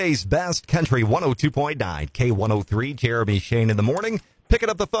Today's best country 102.9 K103. Jeremy Shane in the morning. Picking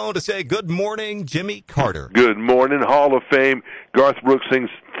up the phone to say good morning, Jimmy Carter. Good morning, Hall of Fame. Garth Brooks says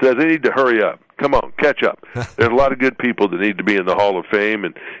they need to hurry up. Come on, catch up. There's a lot of good people that need to be in the Hall of Fame,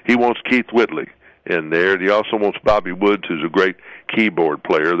 and he wants Keith Whitley in there. And he also wants Bobby Woods, who's a great keyboard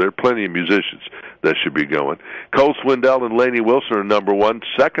player. There are plenty of musicians that should be going. Cole Swindell and Lainey Wilson are number one,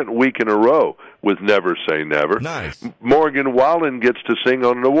 second week in a row with Never Say Never. Nice. Morgan Wallen gets to sing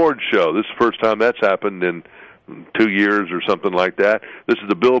on an award show. This is the first time that's happened in 2 years or something like that. This is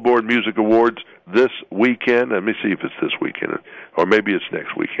the Billboard Music Awards this weekend. Let me see if it's this weekend, or maybe it's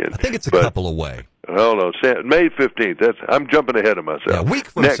next weekend. I think it's a couple away. I don't know. May 15th. I'm jumping ahead of myself. Yeah, a week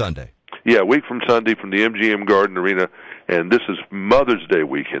from Sunday. Yeah, a week from Sunday from the MGM Garden Arena, and this is Mother's Day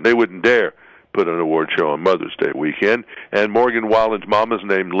weekend. They wouldn't dare put an award show on Mother's Day weekend. And Morgan Wallen's mama's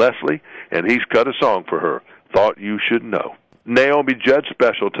named Leslie, and he's cut a song for her, Thought You Should Know. Naomi Judd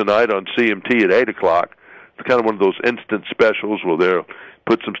special tonight on CMT at 8 o'clock. It's kind of one of those instant specials where they'll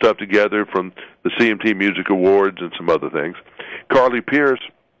put some stuff together from the CMT Music Awards and some other things. Carly Pierce,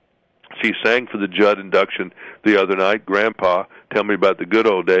 she sang for the Judd induction the other night. Grandpa, tell me about the good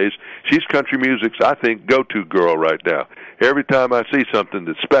old days. She's country music's, I think, go-to girl right now. Every time I see something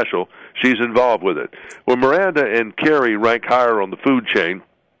that's special, she's involved with it. Well, Miranda and Carrie rank higher on the food chain,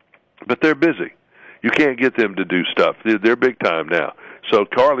 but they're busy. You can't get them to do stuff. They're big time now. So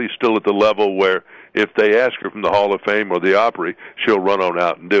Carly's still at the level where if they ask her from the Hall of Fame or the Opry, she'll run on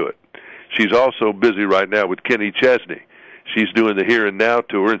out and do it. She's also busy right now with Kenny Chesney. She's doing the Here and Now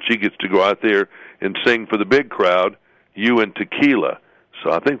tour, and she gets to go out there and sing for the big crowd, You and Tequila.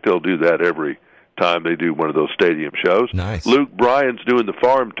 So I think they'll do that every time they do one of those stadium shows. Nice. Luke Bryan's doing the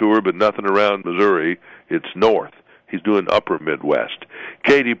farm tour, but nothing around Missouri. It's north. He's doing upper Midwest.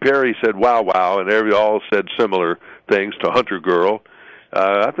 Katy Perry said wow, wow, and they all said similar things to Hunter Girl.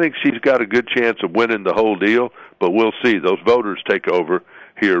 I think she's got a good chance of winning the whole deal, but we'll see. Those voters take over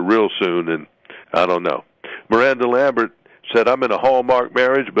here real soon, and I don't know. Miranda Lambert said, I'm in a Hallmark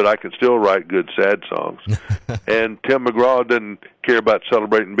marriage, but I can still write good sad songs. And Tim McGraw doesn't care about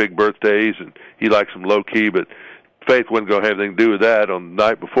celebrating big birthdays, and he likes them low-key, but Faith wasn't going to have anything to do with that. On the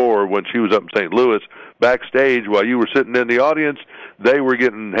night before, when she was up in St. Louis, backstage, while you were sitting in the audience, they were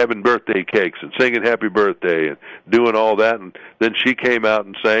having birthday cakes and singing happy birthday and doing all that. And then she came out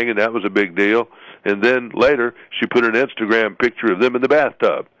and sang, and that was a big deal. And then later, she put an Instagram picture of them in the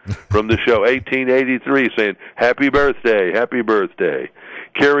bathtub from the show 1883 saying, happy birthday, happy birthday.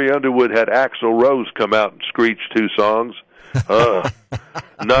 Carrie Underwood had Axl Rose come out and screech 2 songs.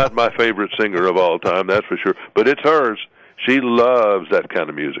 Not my favorite singer of all time, that's for sure. But it's hers. She loves that kind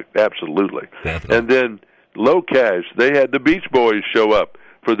of music, absolutely. Definitely. And then Low Cash, they had the Beach Boys show up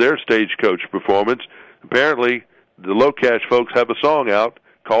for their Stagecoach performance. Apparently, the Low Cash folks have a song out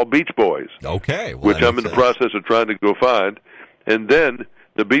called Beach Boys. Okay. Well, which I'm in the process of trying to go find. And then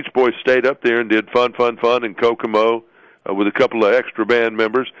the Beach Boys stayed up there and did Fun, Fun, Fun in Kokomo with a couple of extra band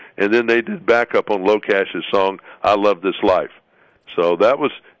members, and then they did backup on Low Cash's song, I Love This Life. So that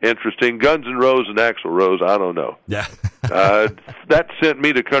was interesting. Guns N' Roses and Axl Rose, I don't know. Yeah. That sent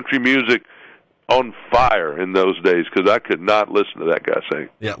me to country music on fire in those days because I could not listen to that guy sing.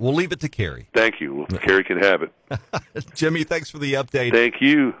 Yeah, we'll leave it to Carrie. Thank you. Well, Carrie can have it. Jimmy, thanks for the update. Thank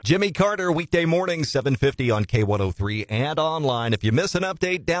you. Jimmy Carter, weekday morning, 7:50 on K103 and online. If you miss an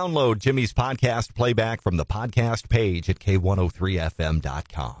update, download Jimmy's podcast playback from the podcast page at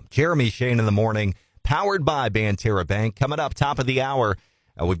K103FM.com. Jeremy Shane in the morning, powered by Banterra Bank. Coming up top of the hour,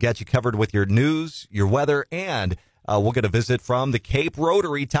 we've got you covered with your news, your weather, and we'll get a visit from the Cape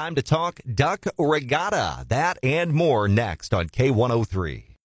Rotary. Time to talk Duck Regatta. That and more next on K103.